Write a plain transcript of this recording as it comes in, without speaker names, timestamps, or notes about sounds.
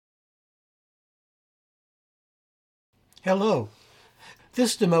Hello.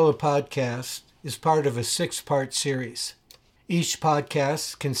 This DeMello podcast is part of a 6-part series. Each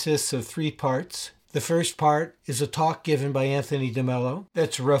podcast consists of 3 parts. The first part is a talk given by Anthony DeMello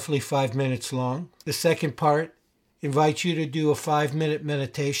that's roughly 5 minutes long. The second part invites you to do a 5-minute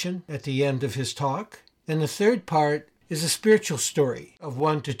meditation at the end of his talk. And the third part is a spiritual story of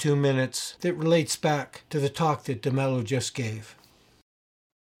 1 to 2 minutes that relates back to the talk that DeMello just gave.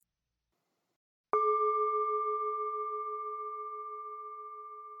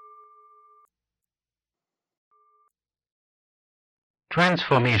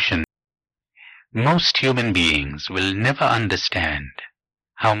 Transformation. Most human beings will never understand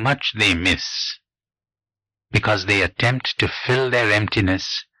how much they miss because they attempt to fill their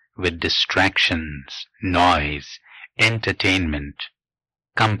emptiness with distractions, noise, entertainment,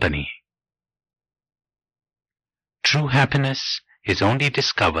 company. True happiness is only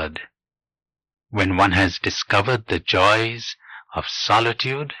discovered when one has discovered the joys of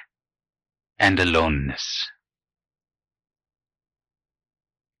solitude and aloneness.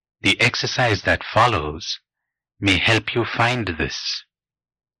 The exercise that follows may help you find this.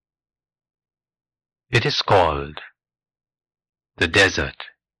 It is called the desert.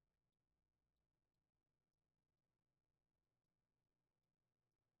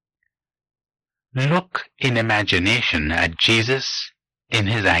 Look in imagination at Jesus in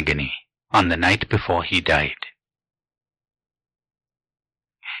his agony on the night before he died.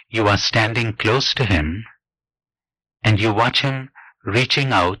 You are standing close to him and you watch him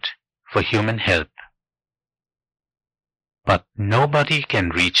reaching out for human help. But nobody can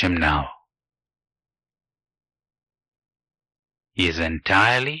reach him now. He is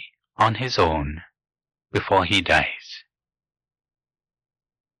entirely on his own before he dies.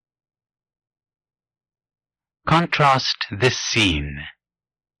 Contrast this scene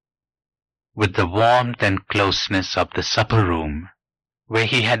with the warmth and closeness of the supper room where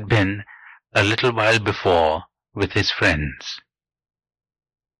he had been a little while before with his friends.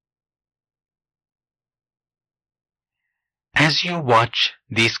 As you watch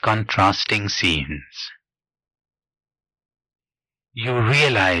these contrasting scenes, you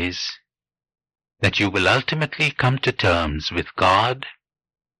realize that you will ultimately come to terms with God,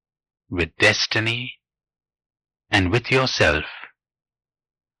 with destiny, and with yourself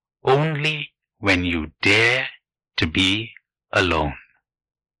only when you dare to be alone.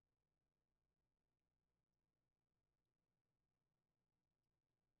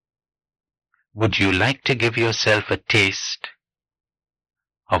 Would you like to give yourself a taste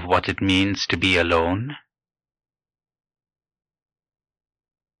of what it means to be alone?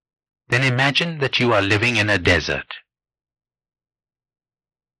 Then imagine that you are living in a desert.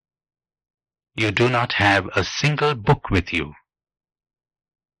 You do not have a single book with you,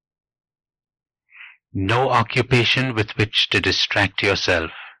 no occupation with which to distract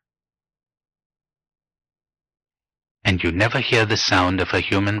yourself, and you never hear the sound of a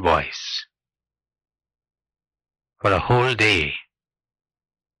human voice. For a whole day.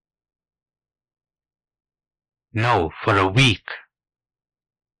 No, for a week.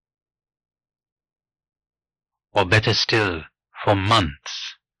 Or better still, for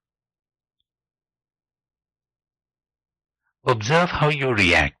months. Observe how you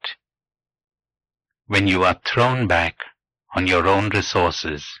react when you are thrown back on your own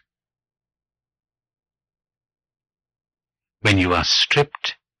resources, when you are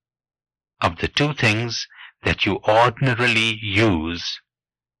stripped of the 2 things that you ordinarily use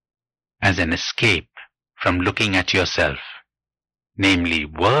as an escape from looking at yourself, namely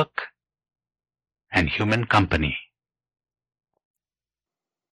work and human company.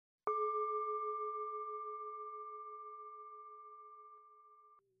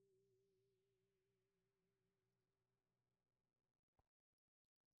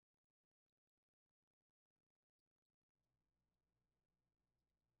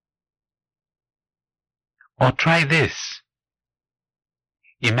 Or try this.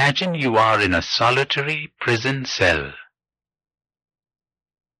 Imagine you are in a solitary prison cell.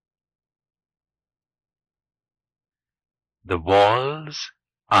 The walls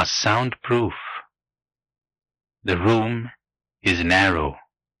are soundproof. The room is narrow.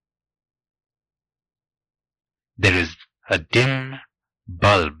 There is a dim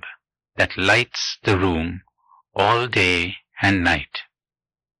bulb that lights the room all day and night.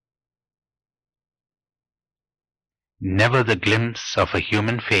 Never the glimpse of a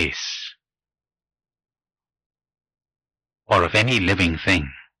human face or of any living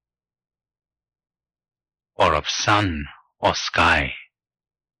thing, or of sun or sky.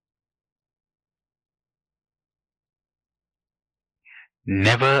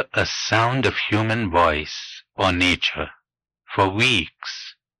 Never a sound of human voice or nature for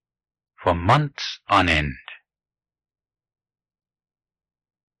weeks, for months on end.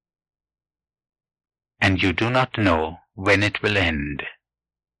 And you do not know when it will end.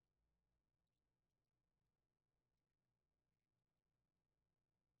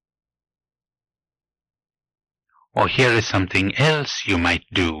 Or here is something else you might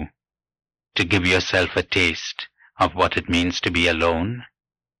do to give yourself a taste of what it means to be alone.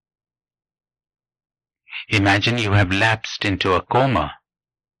 Imagine you have lapsed into a coma.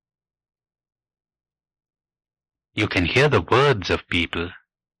 You can hear the words of people.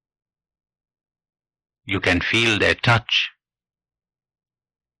 You can feel their touch.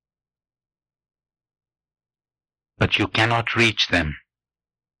 But you cannot reach them.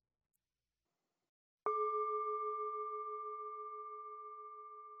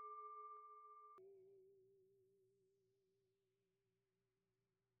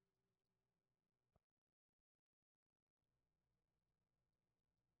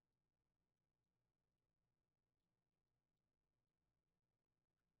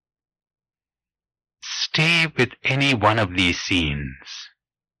 Stay with any one of these scenes.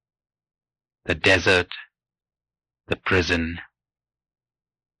 The desert, the prison,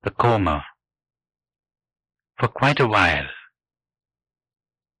 the coma, for quite a while.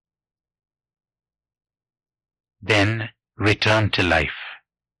 Then return to life,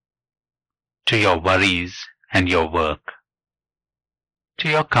 to your worries and your work, to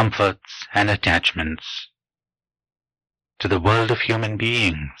your comforts and attachments, to the world of human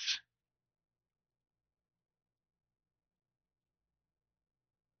beings.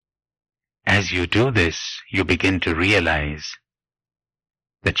 As you do this, you begin to realize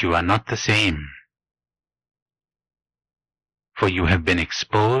that you are not the same, for you have been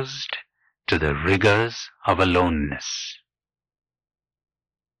exposed to the rigors of aloneness.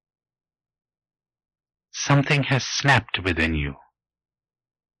 Something has snapped within you.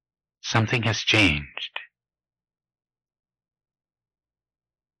 Something has changed.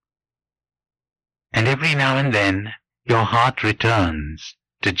 And every now and then, your heart returns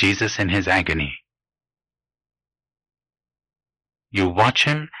to Jesus in his agony. You watch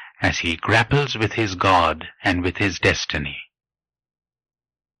him as he grapples with his God and with his destiny.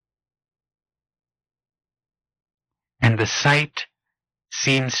 And the sight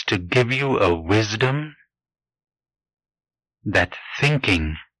seems to give you a wisdom that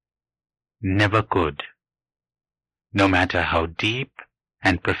thinking never could, no matter how deep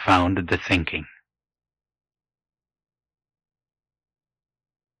and profound the thinking.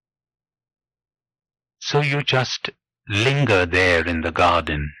 So you just linger there in the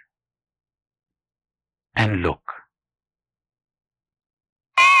garden and look.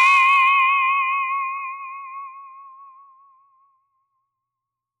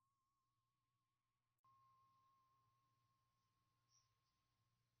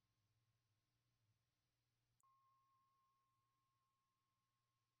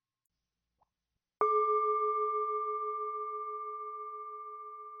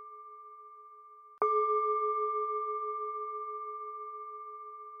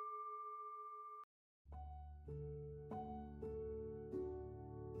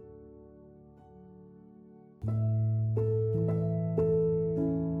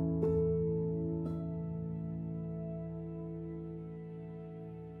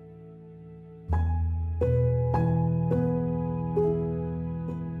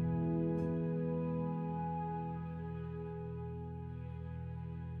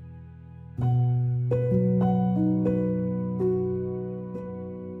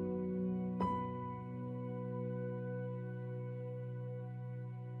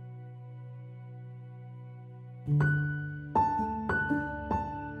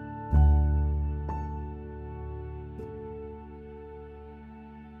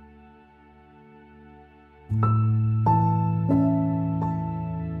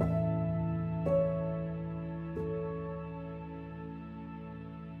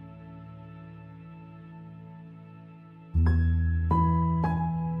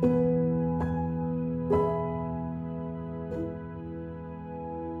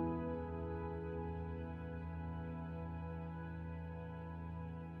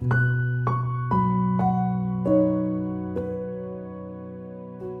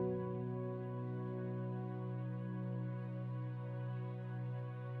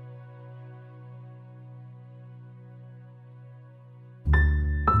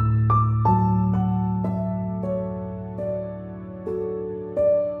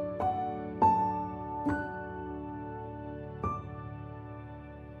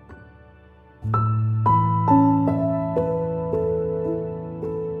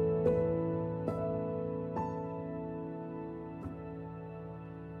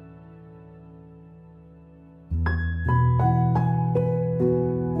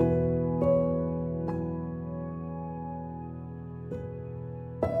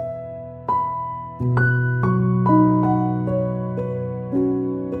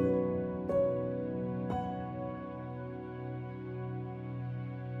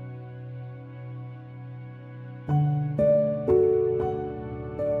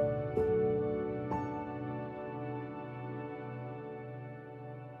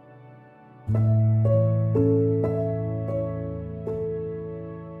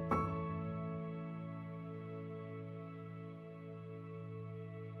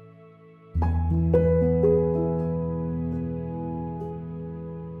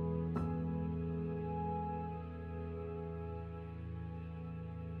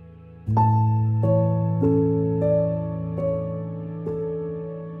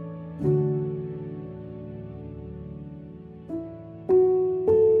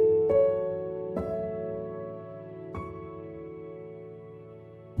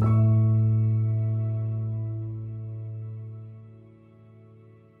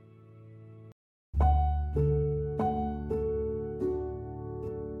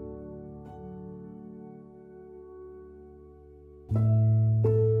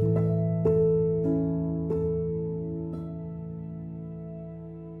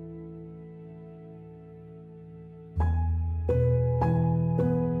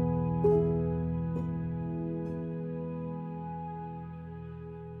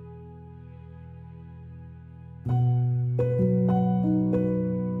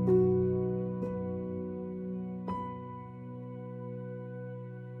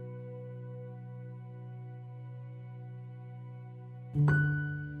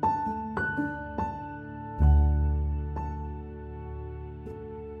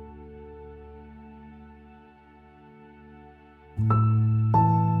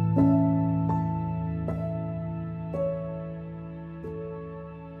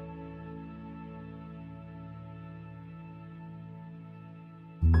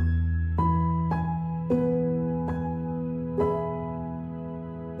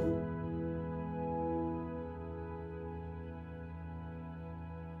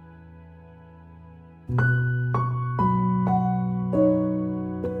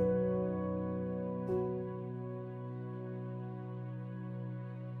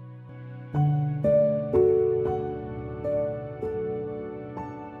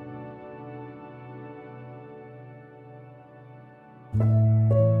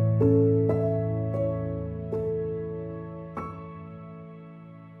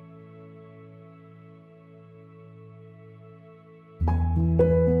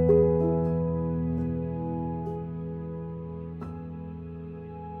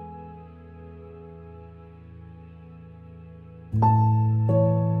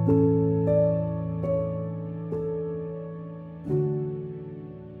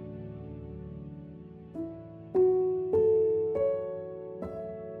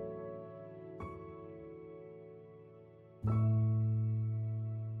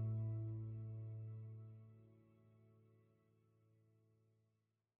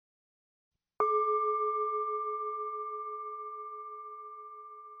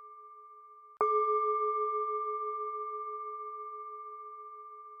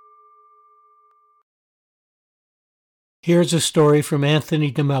 Here's a story from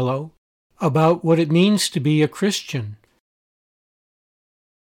Anthony DeMello about what it means to be a Christian.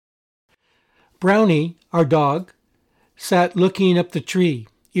 Brownie, our dog, sat looking up the tree,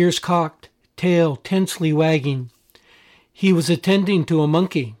 ears cocked, tail tensely wagging. He was attending to a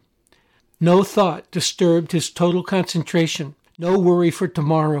monkey. No thought disturbed his total concentration, no worry for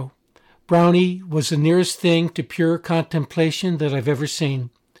tomorrow. Brownie was the nearest thing to pure contemplation that I've ever seen.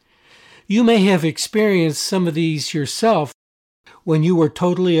 You may have experienced some of these yourself when you were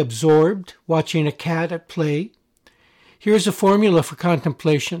totally absorbed watching a cat at play. Here's a formula for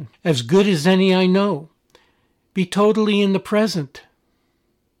contemplation, as good as any I know. Be totally in the present.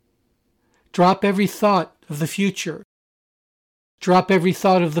 Drop every thought of the future. Drop every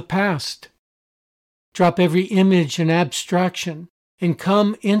thought of the past. Drop every image and abstraction, and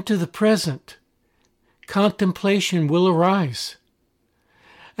come into the present. Contemplation will arise.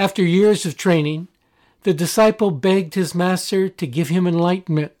 After years of training, the disciple begged his master to give him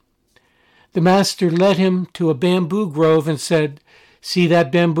enlightenment. The master led him to a bamboo grove and said, "See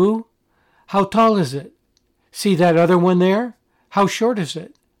that bamboo? How tall is it? See that other one there? How short is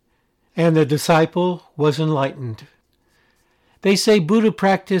it?" And the disciple was enlightened. They say Buddha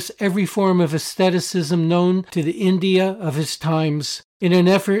practiced every form of asceticism known to the India of his times in an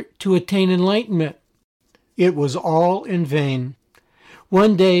effort to attain enlightenment. It was all in vain.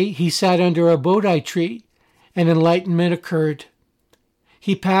 One day he sat under a Bodhi tree and enlightenment occurred.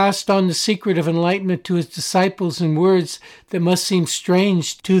 He passed on the secret of enlightenment to his disciples in words that must seem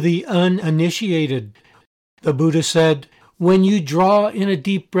strange to the uninitiated. The Buddha said, "When you draw in a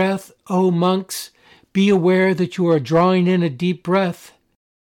deep breath, O monks, be aware that you are drawing in a deep breath.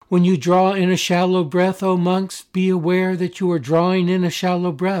 When you draw in a shallow breath, O monks, be aware that you are drawing in a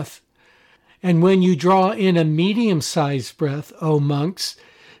shallow breath. And when you draw in a medium-sized breath, O monks,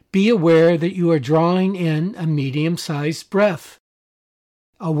 be aware that you are drawing in a medium-sized breath."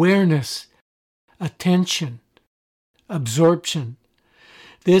 Awareness, attention, absorption.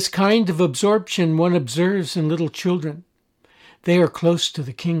 This kind of absorption one observes in little children. They are close to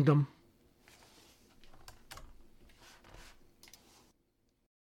the kingdom.